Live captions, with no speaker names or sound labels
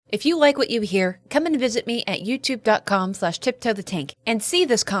If you like what you hear, come and visit me at youtube.com/tiptoethetank and see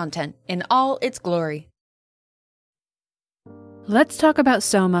this content in all its glory. Let's talk about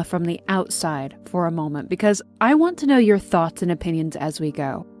Soma from the outside for a moment, because I want to know your thoughts and opinions as we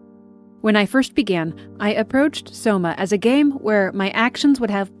go. When I first began, I approached Soma as a game where my actions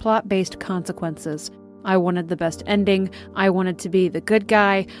would have plot-based consequences. I wanted the best ending, I wanted to be the good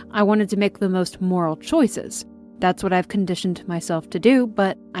guy, I wanted to make the most moral choices. That's what I've conditioned myself to do,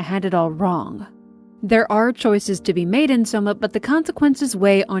 but I had it all wrong. There are choices to be made in Soma, but the consequences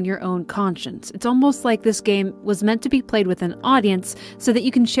weigh on your own conscience. It's almost like this game was meant to be played with an audience so that you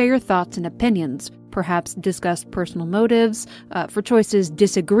can share your thoughts and opinions, perhaps discuss personal motives, for choices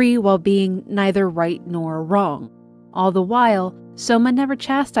disagree while being neither right nor wrong. All the while, Soma never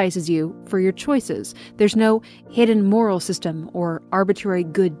chastises you for your choices. There's no hidden moral system or arbitrary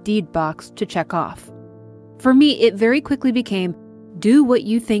good deed box to check off. For me, it very quickly became, do what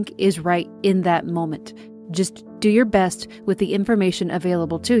you think is right in that moment. Just do your best with the information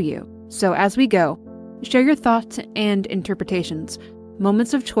available to you. So as we go, share your thoughts and interpretations.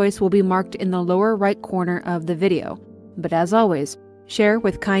 Moments of choice will be marked in the lower right corner of the video. But as always, share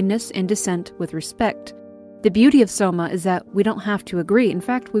with kindness and dissent with respect. The beauty of Soma is that we don't have to agree. In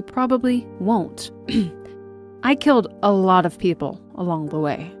fact, we probably won't. I killed a lot of people along the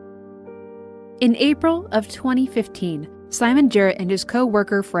way. In April of 2015, Simon Jarrett and his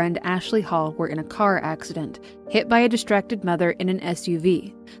co-worker friend Ashley Hall were in a car accident, hit by a distracted mother in an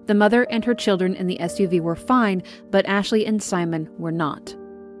SUV. The mother and her children in the SUV were fine, but Ashley and Simon were not.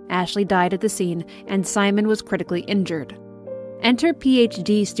 Ashley died at the scene, and Simon was critically injured. Enter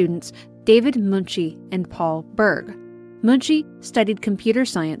PhD students David Munchie and Paul Berg. Munchie studied computer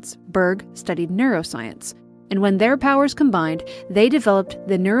science, Berg studied neuroscience. And when their powers combined, they developed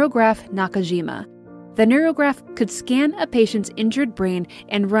the neurograph Nakajima. The neurograph could scan a patient's injured brain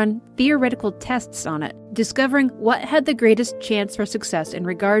and run theoretical tests on it, discovering what had the greatest chance for success in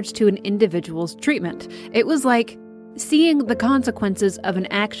regards to an individual's treatment. It was like seeing the consequences of an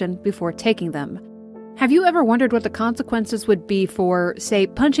action before taking them. Have you ever wondered what the consequences would be for, say,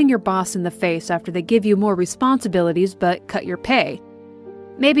 punching your boss in the face after they give you more responsibilities but cut your pay?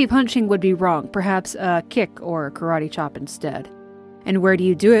 Maybe punching would be wrong, perhaps a kick or a karate chop instead. And where do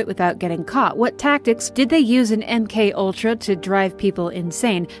you do it without getting caught? What tactics did they use in MK Ultra to drive people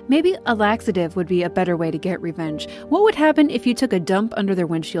insane? Maybe a laxative would be a better way to get revenge. What would happen if you took a dump under their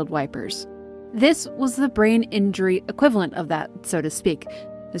windshield wipers? This was the brain injury equivalent of that, so to speak.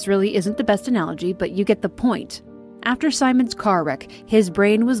 This really isn't the best analogy, but you get the point. After Simon's car wreck, his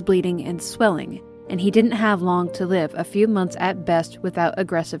brain was bleeding and swelling, and he didn't have long to live, a few months at best without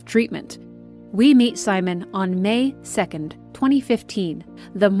aggressive treatment. We meet Simon on May 2nd, 2015,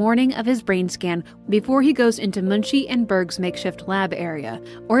 the morning of his brain scan, before he goes into Munchie and Berg's makeshift lab area,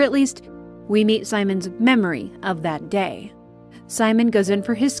 or at least, we meet Simon's memory of that day. Simon goes in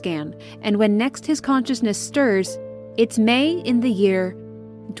for his scan, and when next his consciousness stirs, it's May in the year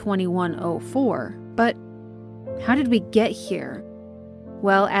 2104. But how did we get here?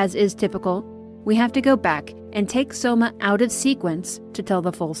 Well, as is typical, we have to go back and take Soma out of sequence to tell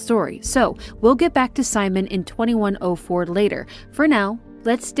the full story. So, we'll get back to Simon in 2104 later. For now,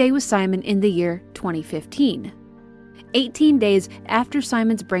 let's stay with Simon in the year 2015. 18 days after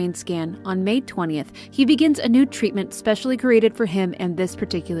Simon's brain scan, on May 20th, he begins a new treatment specially created for him and this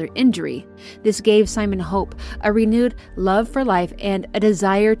particular injury. This gave Simon hope, a renewed love for life, and a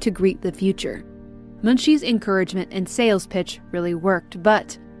desire to greet the future. Munchie's encouragement and sales pitch really worked,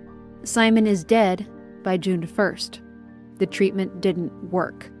 but Simon is dead by June 1st. The treatment didn't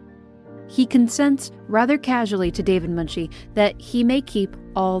work. He consents rather casually to David Munchie that he may keep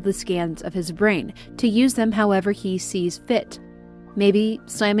all the scans of his brain, to use them however he sees fit. Maybe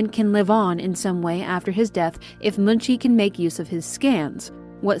Simon can live on in some way after his death if Munchie can make use of his scans.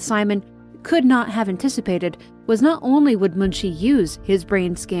 What Simon could not have anticipated was not only would Munchie use his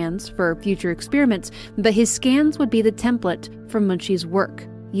brain scans for future experiments, but his scans would be the template for Munchie's work,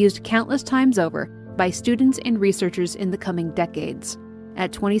 used countless times over by students and researchers in the coming decades.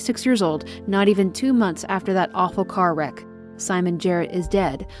 At 26 years old, not even 2 months after that awful car wreck, Simon Jarrett is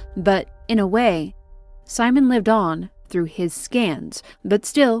dead. But in a way, Simon lived on through his scans. But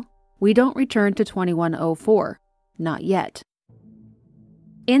still, we don't return to 2104. Not yet.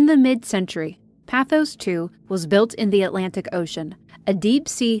 In the mid-century, Pathos 2 was built in the Atlantic Ocean, a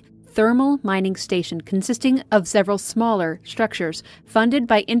deep-sea thermal mining station consisting of several smaller structures funded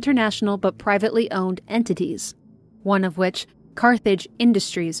by international but privately owned entities, one of which, Carthage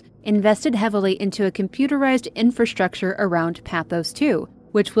Industries, invested heavily into a computerized infrastructure around Pathos 2,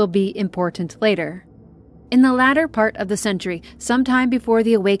 which will be important later. In the latter part of the century, sometime before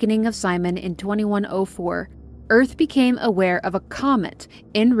the awakening of Simon in 2104, Earth became aware of a comet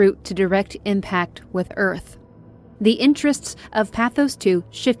en route to direct impact with Earth. The interests of Pathos II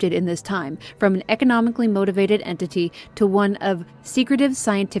shifted in this time from an economically motivated entity to one of secretive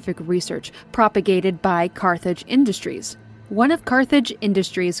scientific research propagated by Carthage Industries. One of Carthage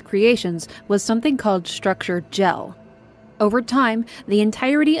Industries' creations was something called structure gel. Over time, the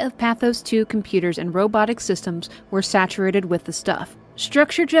entirety of Pathos II computers and robotic systems were saturated with the stuff.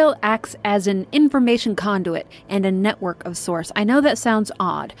 Structure gel acts as an information conduit and a network of source. I know that sounds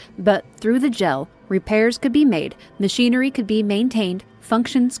odd, but through the gel, repairs could be made, machinery could be maintained,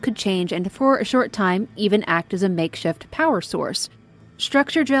 functions could change, and for a short time even act as a makeshift power source.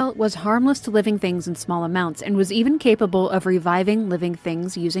 Structure gel was harmless to living things in small amounts and was even capable of reviving living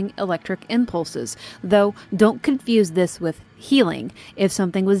things using electric impulses, though don't confuse this with healing. If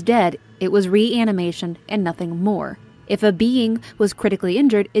something was dead, it was reanimation and nothing more. If a being was critically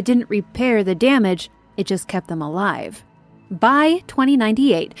injured, it didn't repair the damage, it just kept them alive. By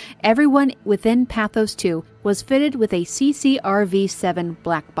 2098, everyone within Pathos II was fitted with a CCRV-7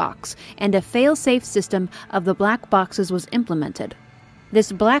 black box, and a fail-safe system of the black boxes was implemented.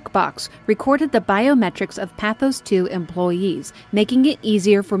 This black box recorded the biometrics of Pathos II employees, making it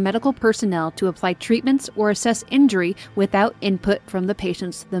easier for medical personnel to apply treatments or assess injury without input from the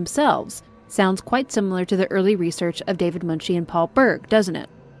patients themselves. Sounds quite similar to the early research of David Munshi and Paul Berg, doesn't it?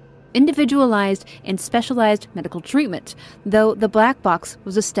 Individualized and specialized medical treatment, though the black box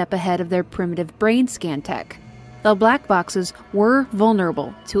was a step ahead of their primitive brain scan tech. The black boxes were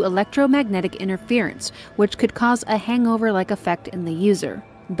vulnerable to electromagnetic interference, which could cause a hangover-like effect in the user.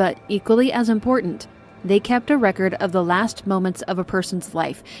 But equally as important, they kept a record of the last moments of a person's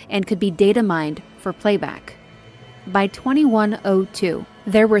life and could be data mined for playback. By 2102,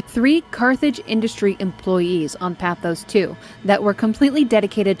 there were 3 Carthage Industry employees on Pathos II that were completely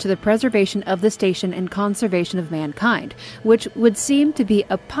dedicated to the preservation of the station and conservation of mankind, which would seem to be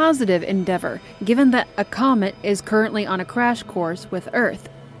a positive endeavor, given that a comet is currently on a crash course with Earth.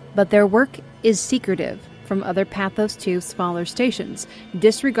 But their work is secretive from other Pathos II smaller stations,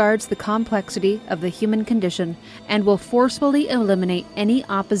 disregards the complexity of the human condition, and will forcefully eliminate any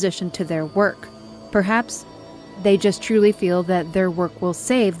opposition to their work. Perhaps they just truly feel that their work will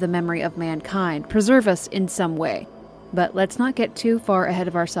save the memory of mankind, preserve us in some way. But let's not get too far ahead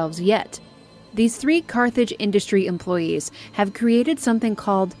of ourselves yet. These 3 Carthage Industry employees have created something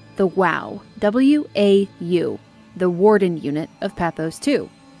called the WOW, W-A-U, the Warden Unit of Pathos II.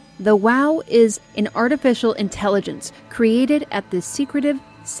 The WOW is an artificial intelligence created at the secretive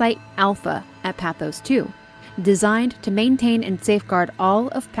Site Alpha at Pathos II, designed to maintain and safeguard all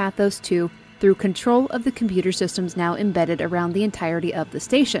of Pathos II through control of the computer systems now embedded around the entirety of the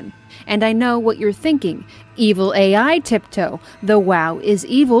station. And I know what you're thinking. Evil AI, Tiptoe. The WOW is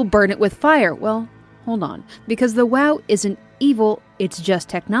evil, burn it with fire. Well, hold on. Because the WOW isn't evil, it's just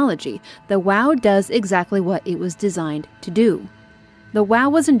technology. The WOW does exactly what it was designed to do. The WOW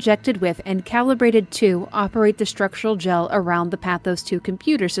was injected with and calibrated to operate the structural gel around the Pathos II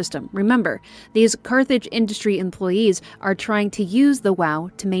computer system. Remember, these Carthage Industry employees are trying to use the WOW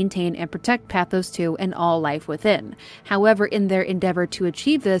to maintain and protect Pathos II and all life within. However, in their endeavor to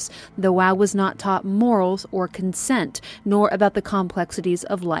achieve this, the WOW was not taught morals or consent, nor about the complexities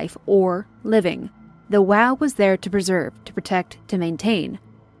of life or living. The WOW was there to preserve, to protect, to maintain.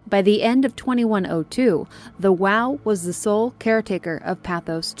 By the end of 2102, the WOW was the sole caretaker of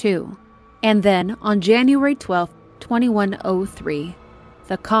Pathos II. And then, on January 12, 2103,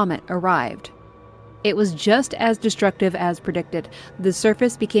 the comet arrived. It was just as destructive as predicted. The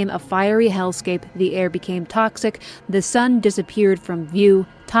surface became a fiery hellscape, the air became toxic, the sun disappeared from view,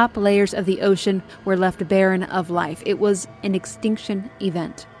 top layers of the ocean were left barren of life. It was an extinction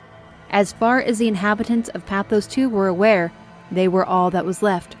event. As far as the inhabitants of Pathos II were aware, they were all that was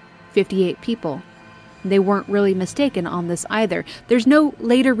left. 58 people. They weren't really mistaken on this either. There's no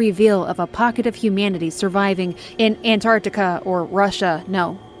later reveal of a pocket of humanity surviving in Antarctica or Russia.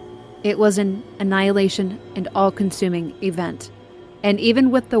 No. It was an annihilation and all-consuming event. And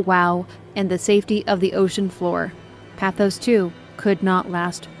even with the WOW and the safety of the ocean floor, Pathos II could not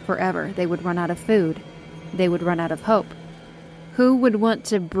last forever. They would run out of food. They would run out of hope. Who would want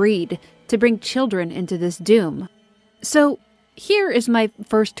to breed, to bring children into this doom? So, here is my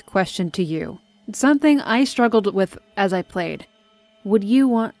first question to you. Something I struggled with as I played. Would you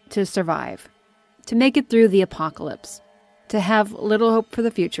want to survive? To make it through the apocalypse? To have little hope for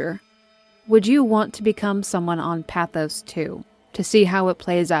the future? Would you want to become someone on Pathos II? To see how it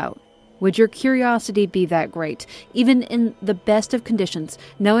plays out? Would your curiosity be that great, even in the best of conditions,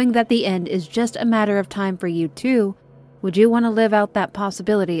 knowing that the end is just a matter of time for you too? Would you want to live out that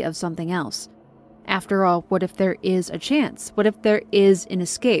possibility of something else? After all, what if there is a chance? What if there is an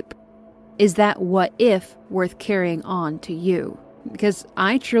escape? Is that what if worth carrying on to you? Because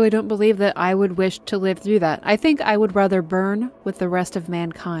I truly don't believe that I would wish to live through that. I think I would rather burn with the rest of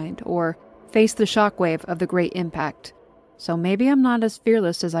mankind or face the shockwave of the Great Impact. So maybe I'm not as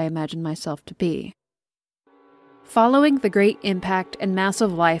fearless as I imagine myself to be. Following the Great Impact and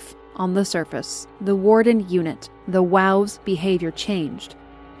massive life on the surface, the Warden unit, the WOW's behavior changed.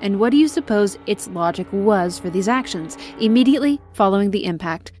 And what do you suppose its logic was for these actions? Immediately following the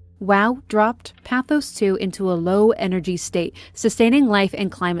impact, WOW dropped Pathos 2 into a low-energy state, sustaining life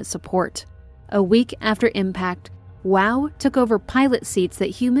and climate support. A week after impact, WOW took over pilot seats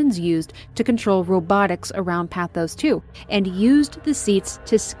that humans used to control robotics around Pathos 2, and used the seats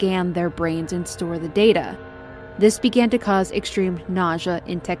to scan their brains and store the data. This began to cause extreme nausea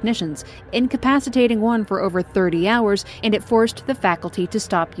in technicians, incapacitating one for over 30 hours, and it forced the faculty to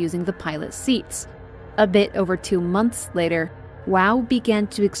stop using the pilot seats. A bit over 2 months later, WOW began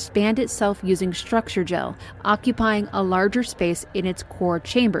to expand itself using structure gel, occupying a larger space in its core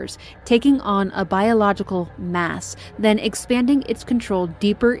chambers, taking on a biological mass, then expanding its control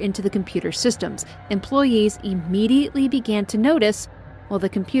deeper into the computer systems. Employees immediately began to notice, while the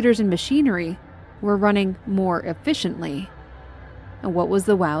computers and machinery were running more efficiently. And what was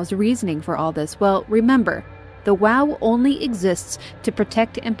the WOW's reasoning for all this? Well, remember, the WOW only exists to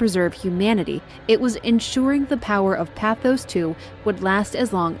protect and preserve humanity. It was ensuring the power of Pathos 2 would last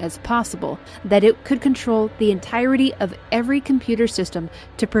as long as possible, that it could control the entirety of every computer system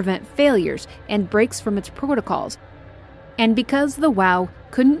to prevent failures and breaks from its protocols. And because the WOW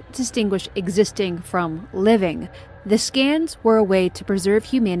couldn't distinguish existing from living, the scans were a way to preserve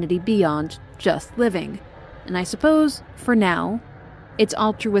humanity beyond just living. And I suppose, for now, it's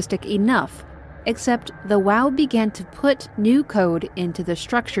altruistic enough. Except the WOW began to put new code into the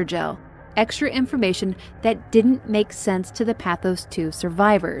structure gel, extra information that didn't make sense to the Pathos 2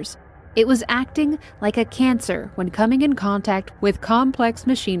 survivors. It was acting like a cancer when coming in contact with complex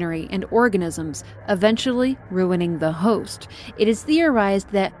machinery and organisms, eventually ruining the host. It is theorized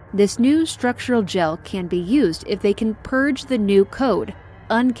that this new structural gel can be used if they can purge the new code,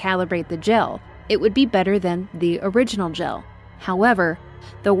 uncalibrate the gel. It would be better than the original gel. However,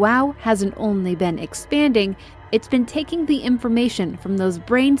 the WOW hasn't only been expanding, it's been taking the information from those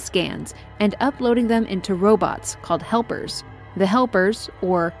brain scans and uploading them into robots called helpers. The helpers,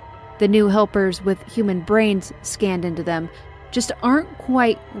 or the new helpers with human brains scanned into them, just aren't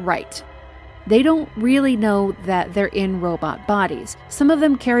quite right. They don't really know that they're in robot bodies. Some of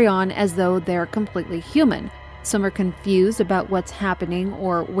them carry on as though they're completely human. Some are confused about what's happening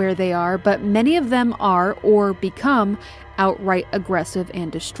or where they are, but many of them are or become outright aggressive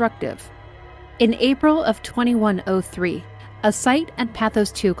and destructive. In April of 2103, a site at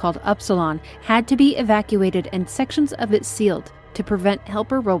Pathos 2 called Upsilon had to be evacuated and sections of it sealed to prevent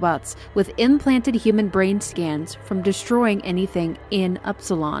helper robots with implanted human brain scans from destroying anything in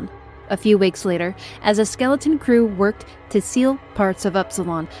Upsilon. A few weeks later, as a skeleton crew worked to seal parts of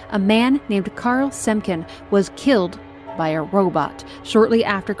Upsilon, a man named Carl Semkin was killed by a robot. Shortly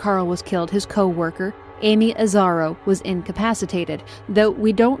after Carl was killed, his co-worker, Amy Azzaro, was incapacitated. Though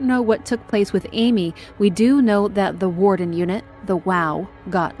we don't know what took place with Amy, we do know that the Warden unit, the WOW,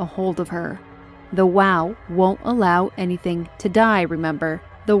 got a hold of her. The WOW won't allow anything to die, remember.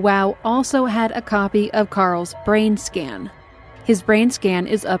 The WOW also had a copy of Carl's brain scan. His brain scan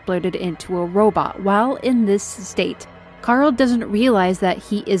is uploaded into a robot. While in this state, Carl doesn't realize that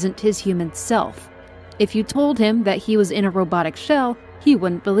he isn't his human self. If you told him that he was in a robotic shell, he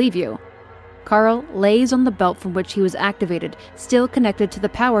wouldn't believe you. Carl lays on the belt from which he was activated, still connected to the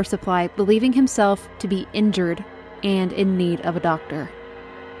power supply, believing himself to be injured and in need of a doctor.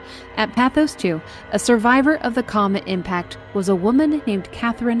 At Pathos 2, a survivor of the comet impact was a woman named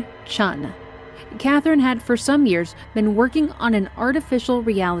Catherine Chun. Catherine had for some years been working on an artificial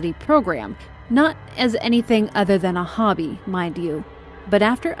reality program, not as anything other than a hobby, mind you. But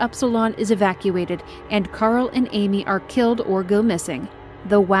after Upsilon is evacuated and Carl and Amy are killed or go missing,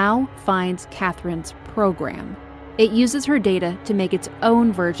 the WOW finds Catherine's program. It uses her data to make its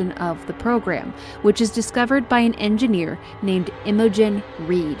own version of the program, which is discovered by an engineer named Imogen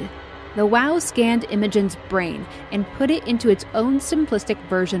Reed. The WOW scanned Imogen's brain and put it into its own simplistic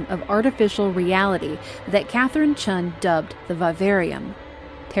version of artificial reality that Catherine Chun dubbed the Vivarium.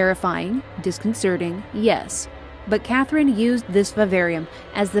 Terrifying, disconcerting, yes, but Catherine used this Vivarium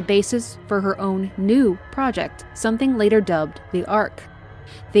as the basis for her own new project, something later dubbed the Ark.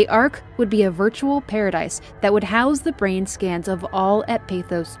 The Ark would be a virtual paradise that would house the brain scans of all at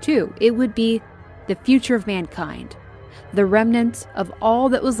Pathos 2. It would be the future of mankind, the remnants of all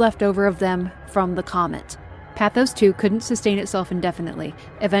that was left over of them from the comet. Pathos 2 couldn't sustain itself indefinitely.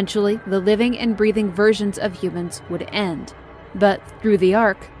 Eventually, the living and breathing versions of humans would end. But through the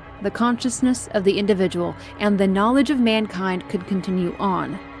Ark, the consciousness of the individual and the knowledge of mankind could continue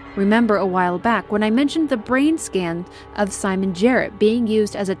on. Remember a while back when I mentioned the brain scan of Simon Jarrett being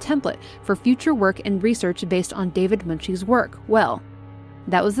used as a template for future work and research based on David Munsch's work? Well,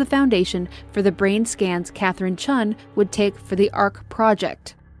 that was the foundation for the brain scans Catherine Chun would take for the Ark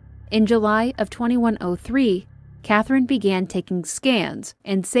project. In July of 2103, Catherine began taking scans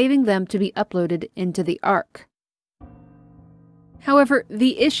and saving them to be uploaded into the Ark. However,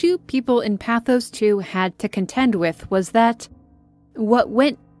 the issue people in Pathos 2 had to contend with was that what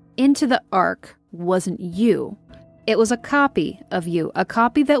went into the Ark wasn't you. It was a copy of you, a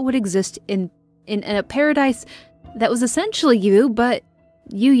copy that would exist in a paradise that was essentially you, but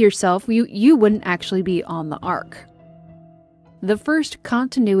you yourself, you wouldn't actually be on the Ark. The first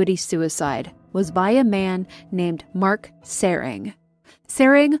continuity suicide was by a man named Mark Serang.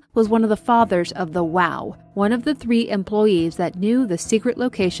 Serang was one of the fathers of the WOW, one of the 3 employees that knew the secret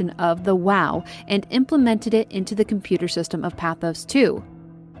location of the WOW and implemented it into the computer system of Pathos 2.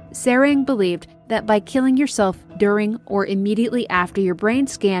 Serang believed that by killing yourself during or immediately after your brain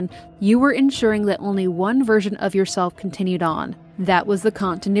scan, you were ensuring that only one version of yourself continued on. That was the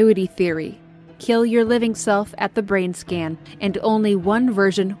continuity theory. Kill your living self at the brain scan, and only one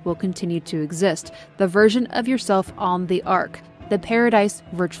version will continue to exist, the version of yourself on the Ark, the Paradise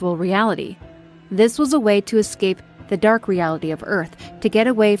virtual reality. This was a way to escape the dark reality of Earth, to get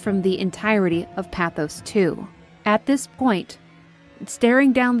away from the entirety of Pathos 2. At this point,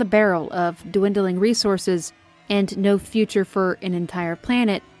 staring down the barrel of dwindling resources and no future for an entire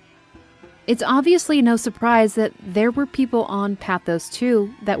planet, it's obviously no surprise that there were people on Pathos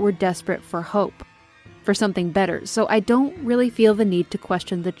 2 that were desperate for hope, for something better, so I don't really feel the need to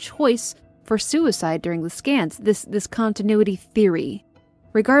question the choice for suicide during the scans, this continuity theory.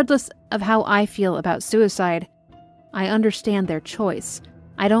 Regardless of how I feel about suicide, I understand their choice.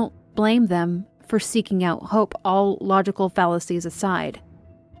 I don't blame them for seeking out hope, all logical fallacies aside.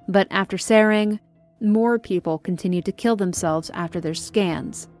 But after Serang, more people continued to kill themselves after their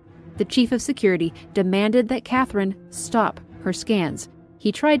scans. The chief of security demanded that Catherine stop her scans.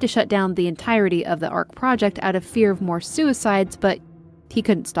 He tried to shut down the entirety of the Ark project out of fear of more suicides, but he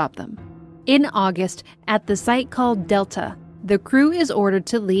couldn't stop them. In August, at the site called Delta, the crew is ordered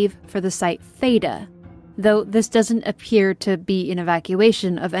to leave for the site Theta, though this doesn't appear to be an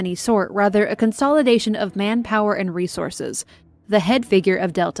evacuation of any sort, rather a consolidation of manpower and resources. The head figure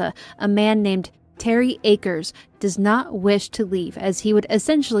of Delta, a man named Terry Akers, does not wish to leave, as he would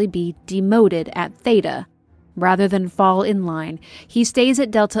essentially be demoted at Theta. Rather than fall in line, he stays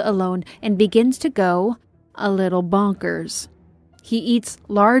at Delta alone and begins to go a little bonkers. He eats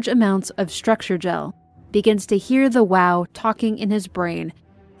large amounts of structure gel, begins to hear the WOW talking in his brain.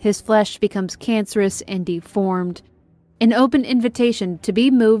 His flesh becomes cancerous and deformed. An open invitation to be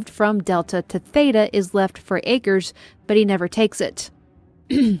moved from Delta to Theta is left for Akers, but he never takes it.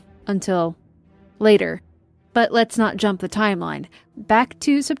 Until later. But let's not jump the timeline. Back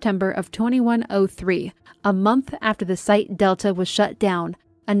to September of 2103, a month after the site Delta was shut down,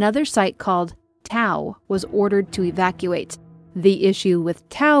 another site called Tau was ordered to evacuate. The issue with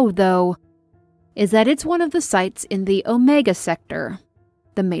Tau, though, is that it's one of the sites in the Omega sector.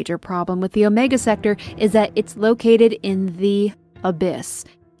 The major problem with the Omega sector is that it's located in the abyss.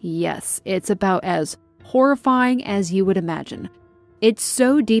 Yes, it's about as horrifying as you would imagine. It's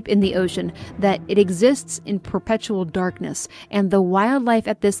so deep in the ocean that it exists in perpetual darkness, and the wildlife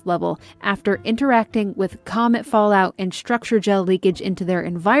at this level, after interacting with comet fallout and structure gel leakage into their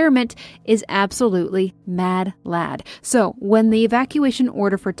environment, is absolutely mad lad. So, when the evacuation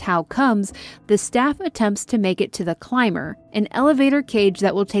order for Tau comes, the staff attempts to make it to the Climber, an elevator cage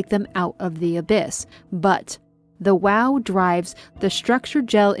that will take them out of the abyss. But the WOW drives the structure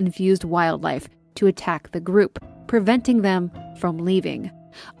gel-infused wildlife to attack the group, preventing them from leaving.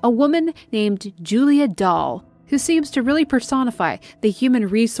 A woman named Julia Dahl, who seems to really personify the human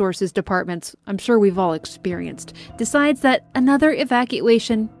resources departments I'm sure we've all experienced, decides that another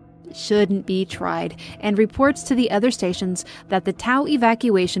evacuation shouldn't be tried and reports to the other stations that the Tau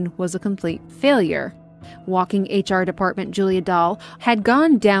evacuation was a complete failure. Walking HR department Julia Dahl had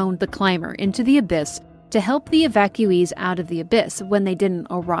gone down the Climber into the abyss to help the evacuees out of the abyss. When they didn't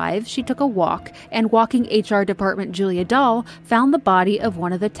arrive, she took a walk, and walking HR department Julia Dahl found the body of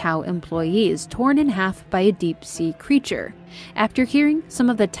one of the Tau employees, torn in half by a deep-sea creature. After hearing some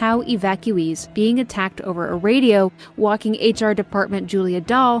of the Tau evacuees being attacked over a radio, walking HR department Julia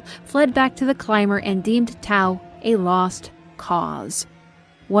Dahl fled back to the climber and deemed Tau a lost cause.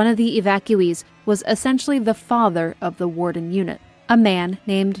 One of the evacuees was essentially the father of the warden unit, a man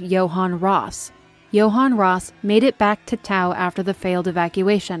named Johann Ross. Johann Ross made it back to Tau after the failed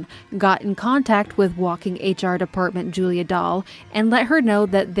evacuation, got in contact with walking HR department Julia Dahl, and let her know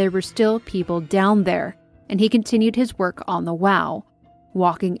that there were still people down there, and he continued his work on the WOW.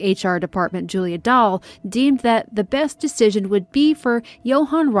 Walking HR department Julia Dahl deemed that the best decision would be for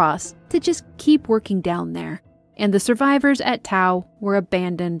Johann Ross to just keep working down there, and the survivors at Tau were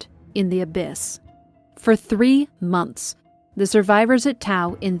abandoned in the abyss. For 3 months, the survivors at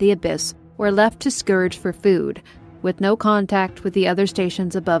Tau in the abyss were left to scurge for food, with no contact with the other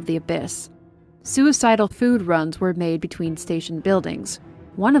stations above the abyss. Suicidal food runs were made between station buildings.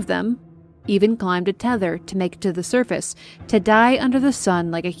 One of them even climbed a tether to make it to the surface, to die under the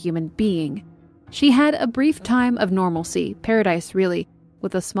sun like a human being. She had a brief time of normalcy, paradise really,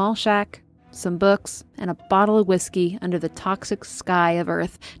 with a small shack, some books, and a bottle of whiskey under the toxic sky of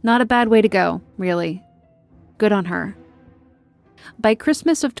Earth. Not a bad way to go, really. Good on her. By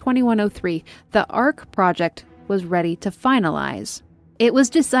Christmas of 2103, the Ark project was ready to finalize. It was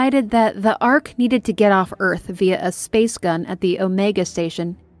decided that the Ark needed to get off Earth via a space gun at the Omega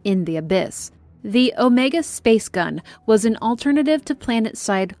station in the abyss. The Omega space gun was an alternative to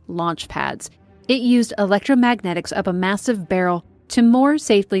planet-side launch pads. It used electromagnetics up a massive barrel to more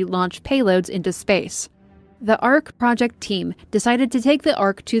safely launch payloads into space. The Ark project team decided to take the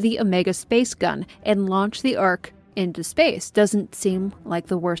Ark to the Omega space gun and launch the Ark into space. Doesn't seem like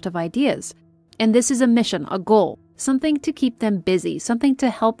the worst of ideas. And this is a mission, a goal, something to keep them busy, something to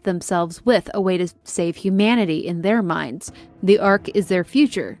help themselves with, a way to save humanity in their minds. The Ark is their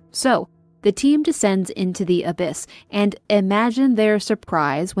future. So, the team descends into the abyss, and imagine their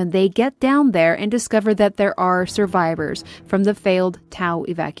surprise when they get down there and discover that there are survivors from the failed Tau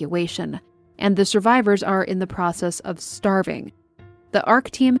evacuation. And the survivors are in the process of starving. The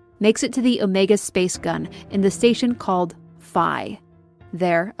Ark team makes it to the Omega space gun in the station called Phi.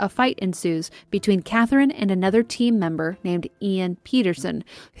 There, a fight ensues between Catherine and another team member named Ian Peterson,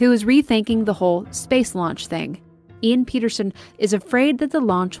 who is rethinking the whole space launch thing. Ian Peterson is afraid that the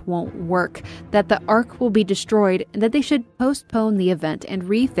launch won't work, that the Ark will be destroyed, and that they should postpone the event and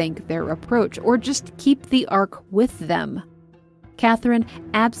rethink their approach, or just keep the Ark with them. Catherine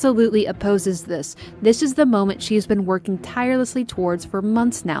absolutely opposes this. This is the moment she's been working tirelessly towards for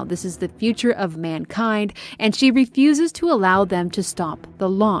months now. This is the future of mankind, and she refuses to allow them to stop the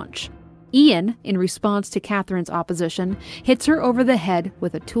launch. Ian, in response to Catherine's opposition, hits her over the head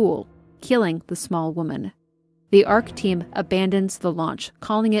with a tool, killing the small woman. The Ark team abandons the launch,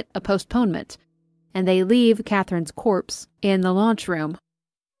 calling it a postponement, and they leave Catherine's corpse in the launch room.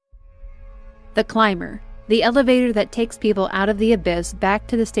 The climber, the elevator that takes people out of the abyss back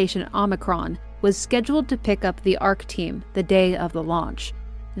to the station Omicron, was scheduled to pick up the Ark team the day of the launch.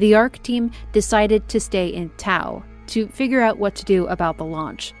 The Ark team decided to stay in Tau to figure out what to do about the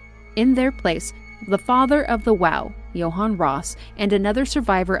launch. In their place, the father of the WOW, Johann Ross, and another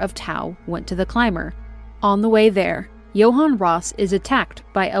survivor of Tau went to the climber. On the way there, Johann Ross is attacked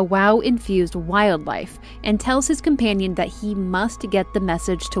by a WOW-infused wildlife and tells his companion that he must get the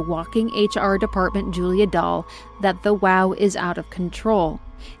message to walking HR department Julia Dahl that the WOW is out of control,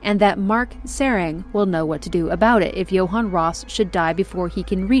 and that Mark Serang will know what to do about it if Johann Ross should die before he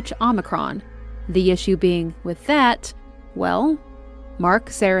can reach Omicron. The issue being with that, well, Mark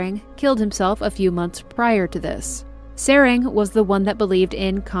Serang killed himself a few months prior to this. Serang was the one that believed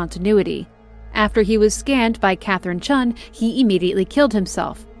in continuity. After he was scanned by Catherine Chun, he immediately killed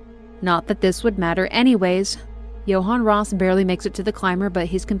himself. Not that this would matter anyways. Johann Ross barely makes it to the climber, but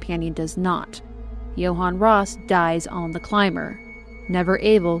his companion does not. Johann Ross dies on the climber, never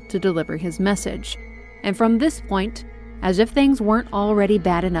able to deliver his message. And from this point, as if things weren't already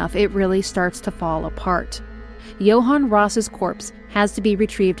bad enough, it really starts to fall apart. Johann Ross's corpse has to be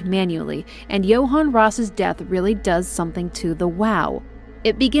retrieved manually, and Johann Ross's death really does something to the WOW.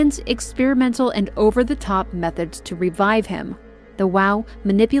 It begins experimental and over-the-top methods to revive him. The WOW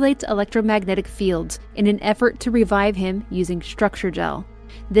manipulates electromagnetic fields in an effort to revive him using structure gel.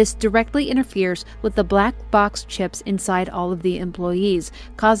 This directly interferes with the black box chips inside all of the employees,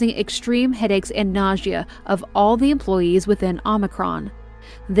 causing extreme headaches and nausea of all the employees within Omicron.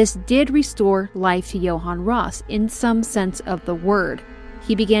 This did restore life to Johann Ross in some sense of the word.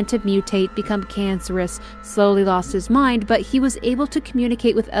 He began to mutate, become cancerous, slowly lost his mind, but he was able to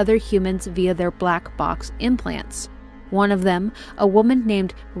communicate with other humans via their black box implants. One of them, a woman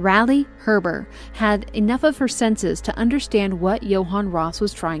named Raleigh Herber, had enough of her senses to understand what Johann Ross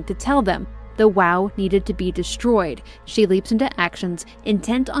was trying to tell them. The WoW needed to be destroyed. She leaps into actions,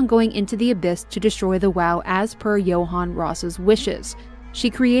 intent on going into the abyss to destroy the WoW as per Johann Ross's wishes. She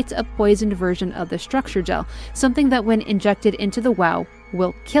creates a poisoned version of the structure gel, something that when injected into the WoW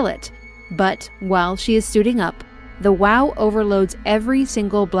will kill it. But while she is suiting up, the WoW overloads every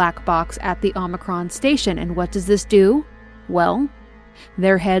single black box at the Omicron station, and what does this do? Well,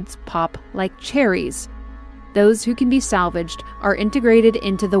 their heads pop like cherries. Those who can be salvaged are integrated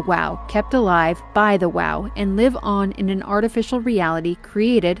into the WoW, kept alive by the WoW, and live on in an artificial reality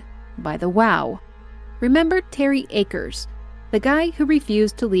created by the WoW. Remember Terry Akers, the guy who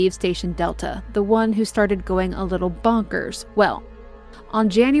refused to leave Station Delta, the one who started going a little bonkers? Well, on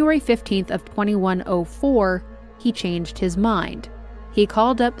January 15th of 2104, he changed his mind. He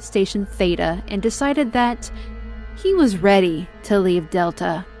called up Station Theta and decided that he was ready to leave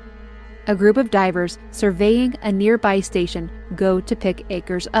Delta. A group of divers surveying a nearby station go to pick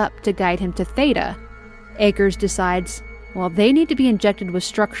Akers up to guide him to Theta. Akers decides, well, they need to be injected with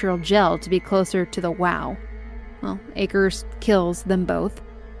structural gel to be closer to the WoW. Well, Akers kills them both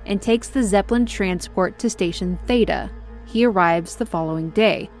and takes the Zeppelin transport to Station Theta. He arrives the following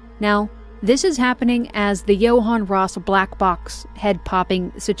day. Now, this is happening as the Johann Ross black box head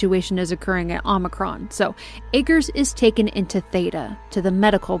popping situation is occurring at Omicron. So Akers is taken into Theta, to the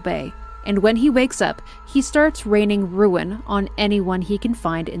medical bay, and when he wakes up, he starts raining ruin on anyone he can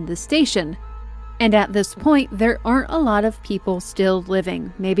find in the station. And at this point, there aren't a lot of people still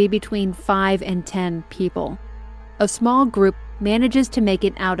living, maybe between 5 and 10 people. A small group manages to make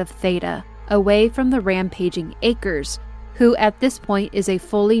it out of Theta, away from the rampaging Akers, who at this point is a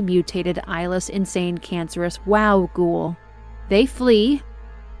fully mutated, eyeless, insane, cancerous WoW ghoul. They flee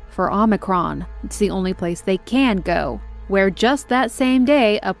for Omicron. It's the only place they can go, where just that same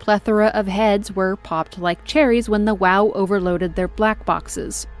day a plethora of heads were popped like cherries when the WoW overloaded their black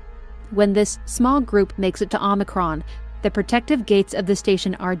boxes. When this small group makes it to Omicron, the protective gates of the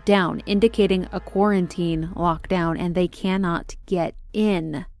station are down, indicating a quarantine lockdown, and they cannot get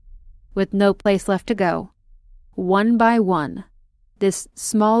in. With no place left to go, one by one, this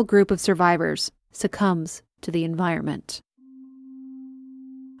small group of survivors succumbs to the environment.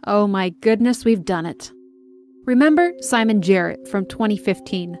 Oh my goodness, we've done it. Remember Simon Jarrett from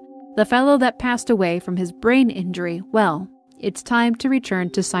 2015, the fellow that passed away from his brain injury? Well, it's time to return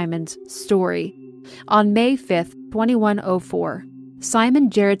to Simon's story. On May 5th, 2104, Simon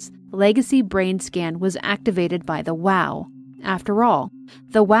Jarrett's legacy brain scan was activated by the WoW. After all,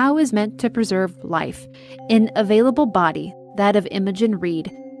 the WoW is meant to preserve life. An available body, that of Imogen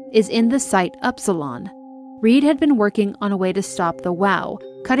Reed, is in the site Upsilon. Reed had been working on a way to stop the WoW,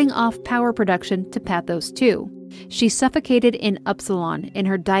 cutting off power production to Pathos 2. She suffocated in Upsilon in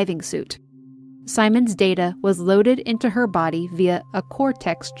her diving suit. Simon's data was loaded into her body via a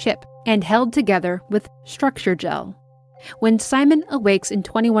Cortex chip and held together with structure gel. When Simon awakes in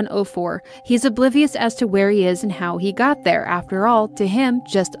 2104, he's oblivious as to where he is and how he got there. After all, to him,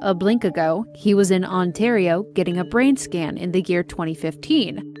 just a blink ago, he was in Ontario getting a brain scan in the year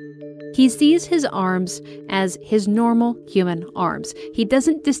 2015. He sees his arms as his normal human arms. He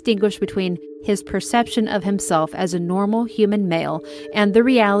doesn't distinguish between his perception of himself as a normal human male and the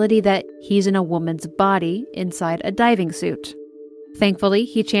reality that he's in a woman's body inside a diving suit. Thankfully,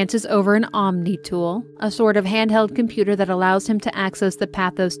 he chances over an Omni tool, a sort of handheld computer that allows him to access the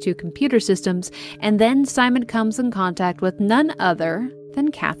Pathos 2 computer systems, and then Simon comes in contact with none other than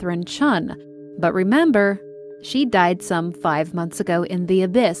Catherine Chun. But remember, she died some 5 months ago in the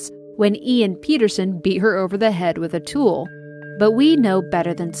Abyss, when Ian Peterson beat her over the head with a tool. But we know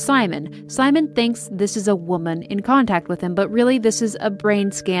better than Simon. Simon thinks this is a woman in contact with him, but really this is a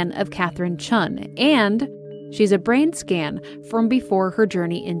brain scan of Catherine Chun, and she's a brain scan from before her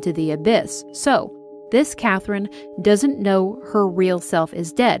journey into the Abyss. So, this Catherine doesn't know her real self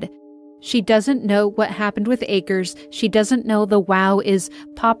is dead. She doesn't know what happened with Akers. She doesn't know the WoW is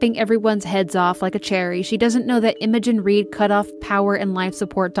popping everyone's heads off like a cherry. She doesn't know that Imogen Reed cut off power and life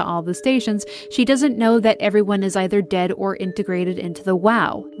support to all the stations. She doesn't know that everyone is either dead or integrated into the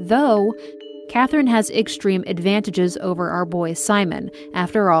WoW. Though, Catherine has extreme advantages over our boy Simon.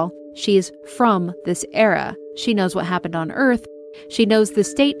 After all, she's from this era. She knows what happened on Earth. She knows the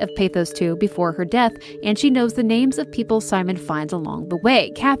state of Pathos 2 before her death, and she knows the names of people Simon finds along the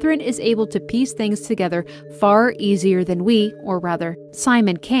way. Catherine is able to piece things together far easier than we, or rather,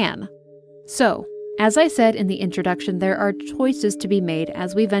 Simon can. So, As I said in the introduction, there are choices to be made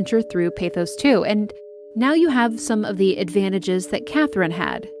as we venture through Pathos 2, and now you have some of the advantages that Catherine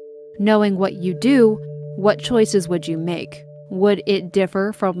had. Knowing what you do, what choices would you make? Would it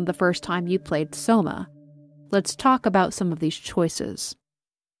differ from the first time you played Soma? Let's talk about some of these choices.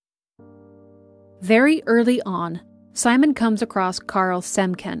 Very early on, Simon comes across Carl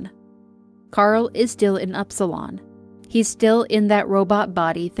Semken. Carl is still in Upsilon. He's still in that robot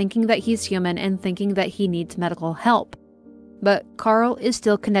body, thinking that he's human and thinking that he needs medical help. But Carl is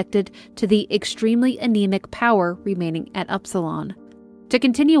still connected to the extremely anemic power remaining at Upsilon. To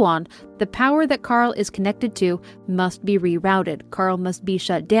continue on, the power that Carl is connected to must be rerouted. Carl must be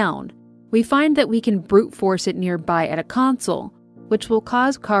shut down. We find that we can brute force it nearby at a console, which will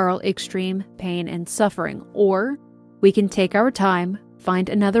cause Carl extreme pain and suffering, or we can take our time, find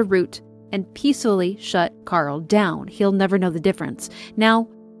another route, and peacefully shut Carl down. He'll never know the difference. Now,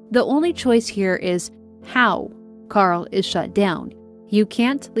 the only choice here is how Carl is shut down. You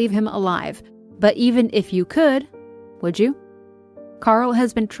can't leave him alive, but even if you could, would you? Carl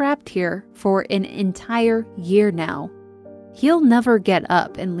has been trapped here for an entire year now. He'll never get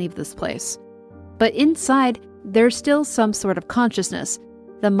up and leave this place. But inside, there's still some sort of consciousness,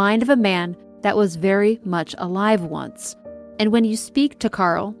 the mind of a man that was very much alive once. And when you speak to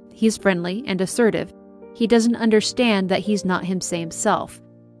Carl, he's friendly and assertive. He doesn't understand that he's not his same self,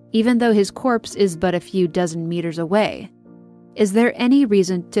 even though his corpse is but a few dozen meters away. Is there any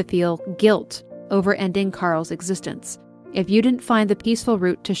reason to feel guilt over ending Carl's existence? If you didn't find the peaceful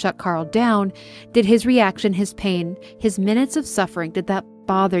route to shut Carl down, did his reaction, his pain, his minutes of suffering, did that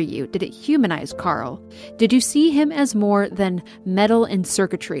bother you? Did it humanize Carl? Did you see him as more than metal and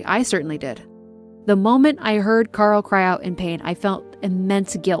circuitry? I certainly did. The moment I heard Carl cry out in pain, I felt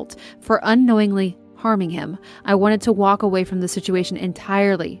immense guilt for unknowingly harming him. I wanted to walk away from the situation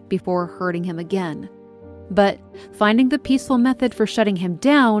entirely before hurting him again. But finding the peaceful method for shutting him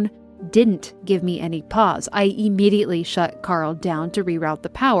down didn't give me any pause. I immediately shut Carl down to reroute the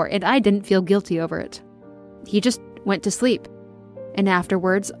power, and I didn't feel guilty over it. He just went to sleep. And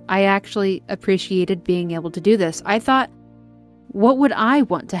afterwards, I actually appreciated being able to do this. I thought, what would I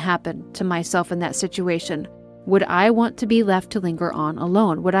want to happen to myself in that situation? Would I want to be left to linger on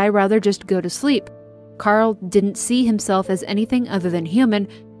alone? Would I rather just go to sleep? Carl didn't see himself as anything other than human,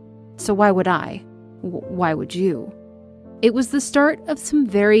 so why would I? Why would you? It was the start of some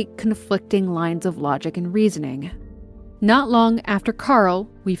very conflicting lines of logic and reasoning. Not long after Carl,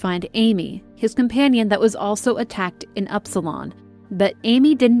 we find Amy, his companion that was also attacked in Upsilon. But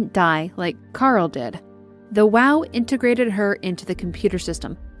Amy didn't die like Carl did. The WoW integrated her into the computer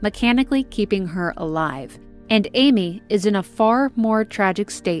system, mechanically keeping her alive. And Amy is in a far more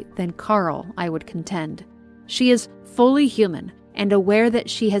tragic state than Carl, I would contend. She is fully human and aware that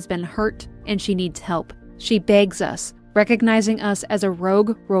she has been hurt and she needs help. She begs us, recognizing us as a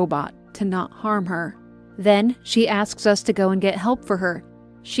rogue robot, to not harm her. Then she asks us to go and get help for her.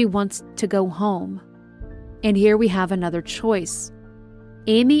 She wants to go home. And here we have another choice.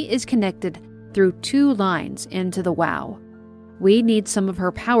 Amy is connected through 2 lines into the WoW. We need some of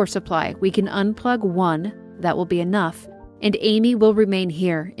her power supply. We can unplug one, that will be enough, and Amy will remain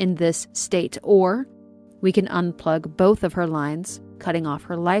here in this state. Or we can unplug both of her lines, cutting off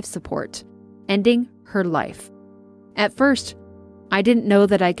her life support, ending her life. At first, I didn't know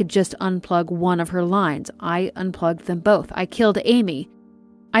that I could just unplug one of her lines. I unplugged them both. I killed Amy.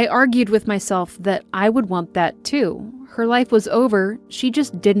 I argued with myself that I would want that too. Her life was over, she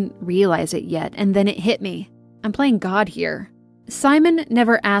just didn't realize it yet, and then it hit me. I'm playing God here. Simon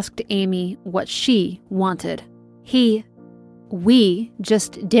never asked Amy what she wanted. We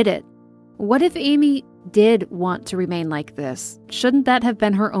just did it. What if Amy did want to remain like this? Shouldn't that have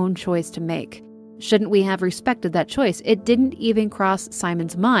been her own choice to make? Shouldn't we have respected that choice? It didn't even cross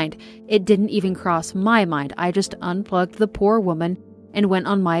Simon's mind. It didn't even cross my mind. I just unplugged the poor woman and went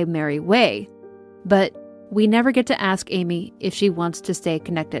on my merry way. But we never get to ask Amy if she wants to stay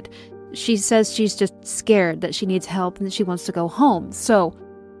connected. She says she's just scared, that she needs help, and that she wants to go home. So,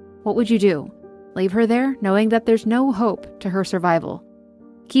 what would you do? Leave her there, knowing that there's no hope to her survival?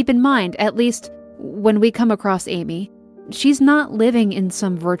 Keep in mind, at least when we come across Amy, she's not living in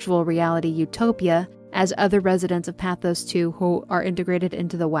some virtual reality utopia as other residents of Pathos 2 who are integrated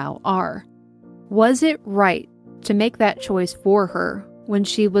into the WoW are. Was it right to make that choice for her when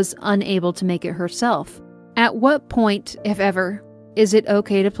she was unable to make it herself? At what point, if ever, is it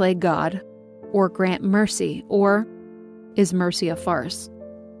okay to play God or grant mercy, or is mercy a farce?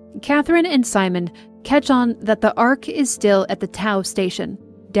 Catherine and Simon catch on that the Ark is still at the Tau station,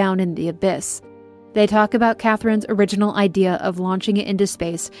 down in the abyss. They talk about Catherine's original idea of launching it into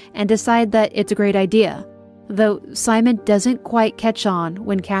space and decide that it's a great idea. Though Simon doesn't quite catch on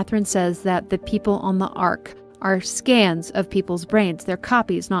when Catherine says that the people on the Ark are scans of people's brains, they're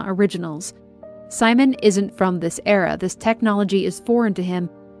copies, not originals. Simon isn't from this era. This technology is foreign to him.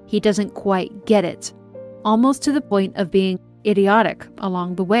 He doesn't quite get it, almost to the point of being idiotic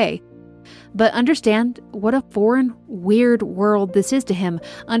along the way. But understand what a foreign, weird world this is to him.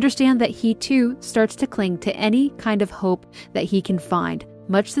 Understand that he too starts to cling to any kind of hope that he can find,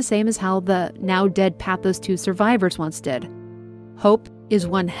 much the same as how the now dead Pathos 2 survivors once did. Hope is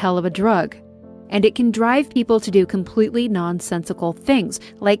one hell of a drug, and it can drive people to do completely nonsensical things,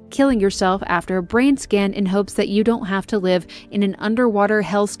 like killing yourself after a brain scan in hopes that you don't have to live in an underwater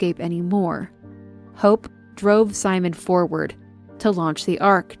hellscape anymore. Hope drove Simon forward to launch the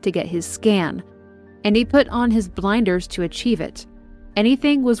Ark to get his scan, and he put on his blinders to achieve it.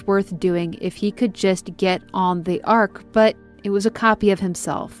 Anything was worth doing if he could just get on the Ark, but it was a copy of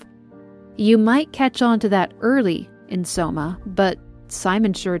himself. You might catch on to that early in Soma, but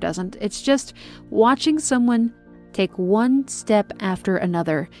Simon sure doesn't. It's just watching someone take one step after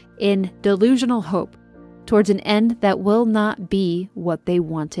another in delusional hope towards an end that will not be what they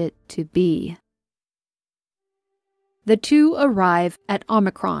want it to be. The two arrive at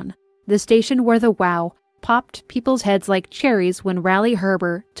Omicron, the station where the WoW popped people's heads like cherries when Raleigh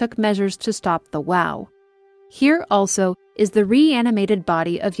Herber took measures to stop the WoW. Here also is the reanimated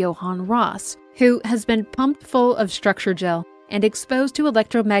body of Johann Ross, who has been pumped full of structure gel and exposed to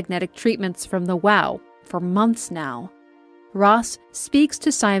electromagnetic treatments from the WoW for months now. Ross speaks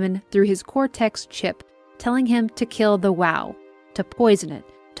to Simon through his Cortex chip, telling him to kill the WoW, to poison it,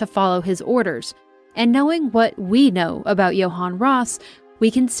 to follow his orders. And knowing what we know about Johann Ross,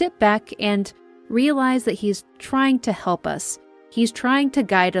 we can sit back and realize that he's trying to help us. He's trying to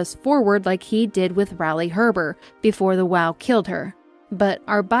guide us forward like he did with Raleigh Herber before the WoW killed her. But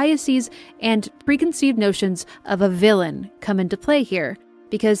our biases and preconceived notions of a villain come into play here,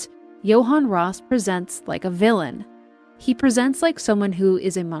 because Johann Ross presents like a villain. He presents like someone who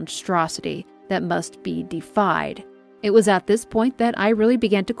is a monstrosity that must be defied. It was at this point that I really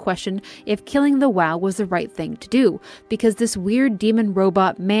began to question if killing the WoW was the right thing to do, because this weird demon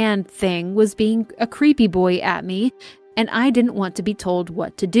robot man thing was being a creepy boy at me, and I didn't want to be told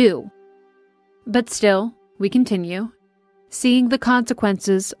what to do. But still, we continue, seeing the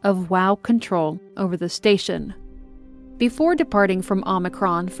consequences of WoW control over the station. Before departing from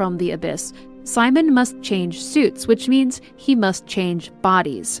Omicron from the Abyss, Simon must change suits, which means he must change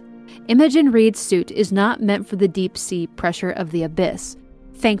bodies. Imogen Reed's suit is not meant for the deep-sea pressure of the Abyss.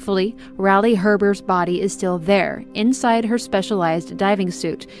 Thankfully, Raleigh Herber's body is still there, inside her specialized diving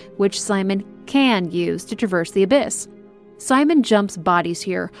suit, which Simon can use to traverse the Abyss. Simon jumps bodies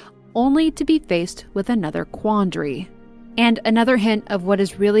here, only to be faced with another quandary. And another hint of what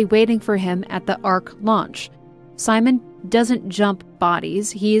is really waiting for him at the Ark launch. Simon doesn't jump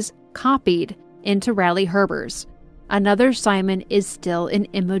bodies, he's copied into Raleigh Herber's. Another Simon is still in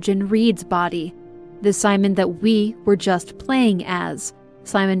Imogen Reed's body, the Simon that we were just playing as.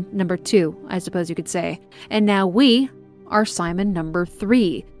 Simon number 2, I suppose you could say. And now we are Simon number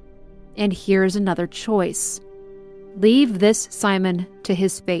 3. And here's another choice. Leave this Simon to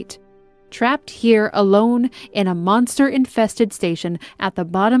his fate, trapped here alone in a monster-infested station at the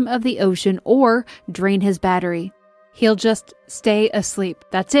bottom of the ocean, or drain his battery. He'll just stay asleep.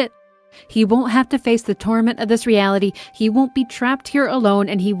 That's it. He won't have to face the torment of this reality, he won't be trapped here alone,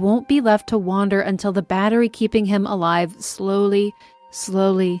 and he won't be left to wander until the battery keeping him alive slowly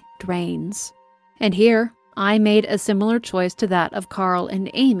drains. And here, I made a similar choice to that of Carl and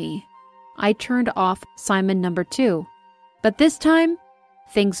Amy. I turned off Simon number 2. But this time,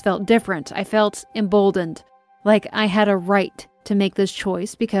 things felt different. I felt emboldened, like I had a right to make this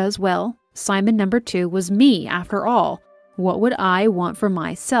choice because, well, Simon number 2 was me after all. What would I want for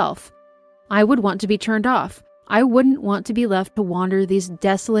myself? I would want to be turned off. I wouldn't want to be left to wander these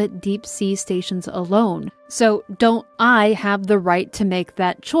desolate deep-sea stations alone. So don't I have the right to make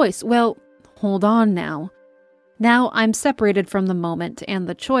that choice? Well, hold on now. Now I'm separated from the moment and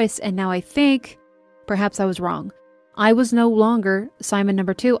the choice, and now I think perhaps I was wrong. I was no longer Simon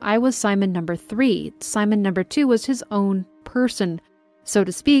number 2, I was Simon number 3. Simon number 2 was his own person, so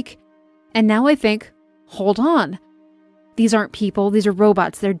to speak. And now I think, hold on. These aren't people, these are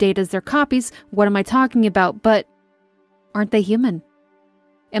robots, they're datas, they're copies, what am I talking about? But aren't they human?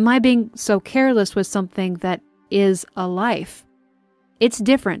 Am I being so careless with something that is a life? It's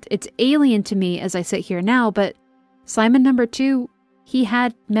different, it's alien to me as I sit here now, but Simon number 2, he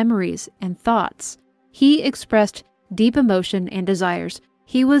had memories and thoughts. He expressed deep emotion and desires.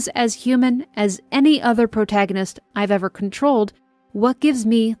 He was as human as any other protagonist I've ever controlled. What gives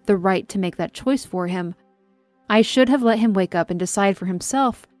me the right to make that choice for him? I should have let him wake up and decide for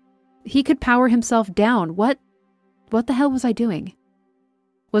himself. He could power himself down. What the hell was I doing?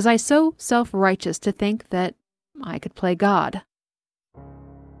 Was I so self-righteous to think that I could play God?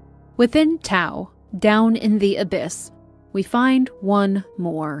 Within Tau, down in the abyss, we find one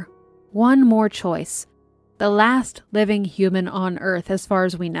more choice. The last living human on Earth as far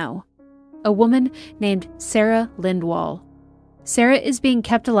as we know. A woman named Sarah Lindwall. Sarah is being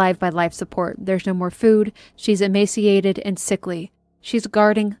kept alive by life support. There's no more food. She's emaciated and sickly. She's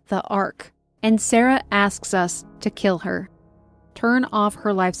guarding the Ark. And Sarah asks us to kill her. Turn off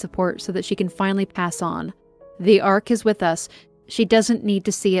her life support so that she can finally pass on. The Ark is with us. She doesn't need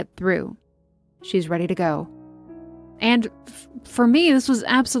to see it through. She's ready to go. And for me, this was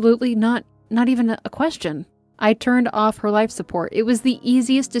absolutely not even a question. I turned off her life support. It was the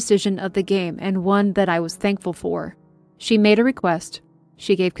easiest decision of the game, and one that I was thankful for. She made a request.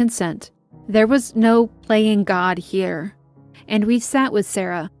 She gave consent. There was no playing God here. And we sat with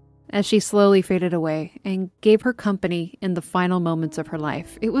Sarah as she slowly faded away and gave her company in the final moments of her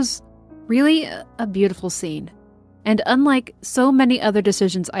life. It was really a beautiful scene. And unlike so many other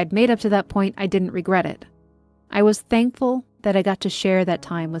decisions I'd made up to that point, I didn't regret it. I was thankful that I got to share that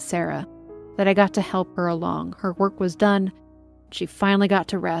time with Sarah, that I got to help her along. Her work was done. She finally got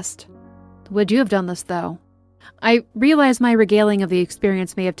to rest. Would you have done this, though? I realize my regaling of the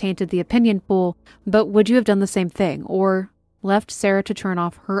experience may have tainted the opinion pool, but would you have done the same thing, or left Sarah to turn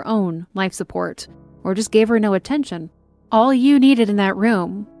off her own life support, or just gave her no attention? All you needed in that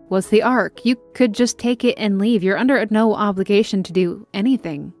room was the Ark. You could just take it and leave. You're under no obligation to do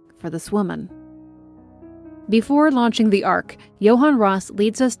anything for this woman. Before launching the Ark, Johann Ross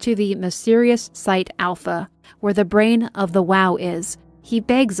leads us to the mysterious Site Alpha, where the brain of the WoW is. He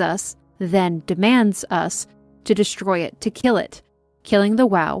begs us, then demands us, to destroy it, to kill it. Killing the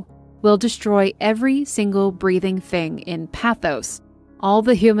WoW will destroy every single breathing thing in Pathos. All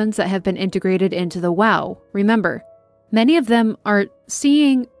the humans that have been integrated into the WoW. Remember, many of them are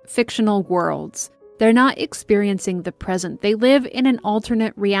seeing fictional worlds. They're not experiencing the present. They live in an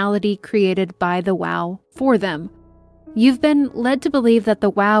alternate reality created by the WoW for them. You've been led to believe that the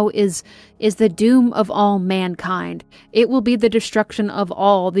WoW is the doom of all mankind. It will be the destruction of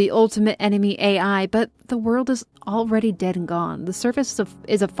all, the ultimate enemy AI, but the world is already dead and gone. The surface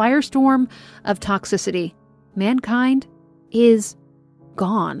is a firestorm of toxicity. Mankind is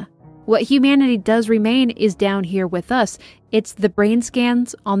gone. What humanity does remain is down here with us. It's the brain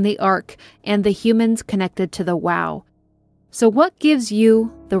scans on the Ark and the humans connected to the WoW. So what gives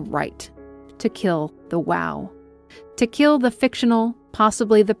you the right to kill the WoW? To kill the fictional,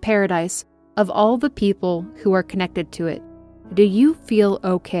 possibly the paradise, of all the people who are connected to it? Do you feel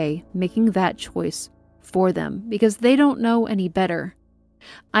okay making that choice for them? Because they don't know any better.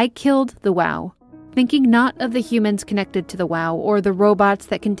 I killed the WoW, thinking not of the humans connected to the WoW or the robots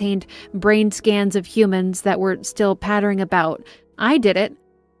that contained brain scans of humans that were still pattering about. I did it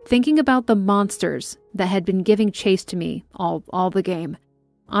thinking about the monsters that had been giving chase to me all the game.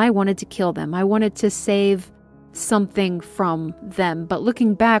 I wanted to kill them. I wanted to save something from them. But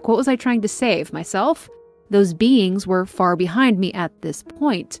looking back, what was I trying to save? Myself? Those beings were far behind me at this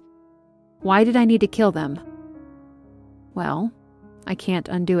point. Why did I need to kill them? Well, I can't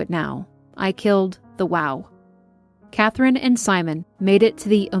undo it now. I killed the WoW. Catherine and Simon made it to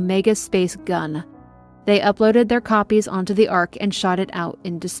the Omega Space Gun. They uploaded their copies onto the Ark and shot it out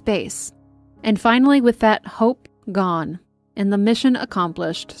into space. And finally, with that hope gone and the mission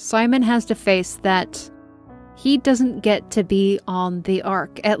accomplished, Simon has to face that he doesn't get to be on the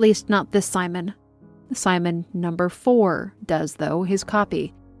Ark, at least not this Simon. Simon number 4 does, though, his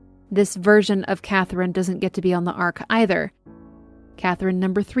copy. This version of Catherine doesn't get to be on the Ark either. Catherine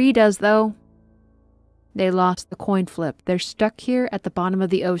number 3 does, though. They lost the coin flip. They're stuck here at the bottom of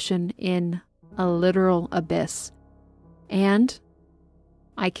the ocean in a literal abyss. And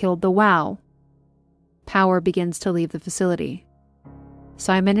I killed the WoW. Power begins to leave the facility.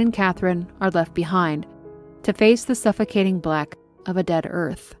 Simon and Catherine are left behind to face the suffocating black of a dead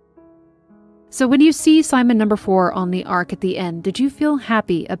Earth. So when you see Simon number 4 on the Ark at the end, did you feel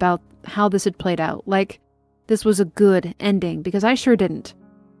happy about how this had played out? Like this was a good ending? Because I sure didn't.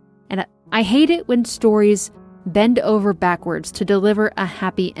 And I hate it when stories bend over backwards to deliver a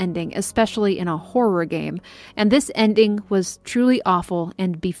happy ending, especially in a horror game. And this ending was truly awful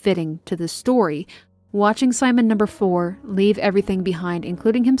and befitting to the story. Watching Simon number 4 leave everything behind,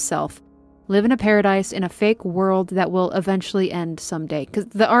 including himself, live in a paradise in a fake world that will eventually end someday, because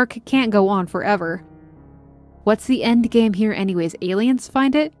the Ark can't go on forever. What's the end game here anyways? Aliens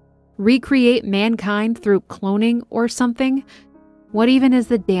find it? Recreate mankind through cloning or something? What even is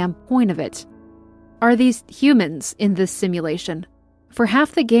the damn point of it? Are these humans in this simulation? For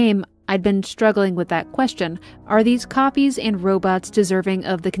half the game, I'd been struggling with that question. Are these copies and robots deserving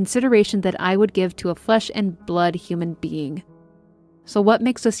of the consideration that I would give to a flesh and blood human being? So what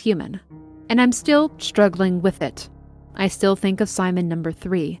makes us human? And I'm still struggling with it. I still think of Simon number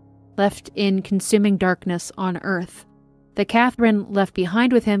 3, left in consuming darkness on Earth. The Catherine left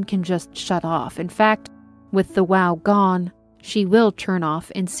behind with him can just shut off. In fact, with the WoW gone, she will turn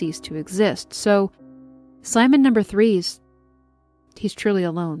off and cease to exist. So Simon number 3's, he's truly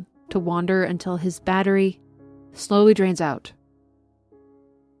alone, to wander until his battery slowly drains out.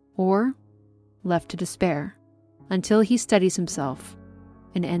 Or left to despair until he steadies himself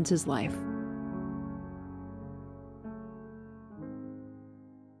and ends his life.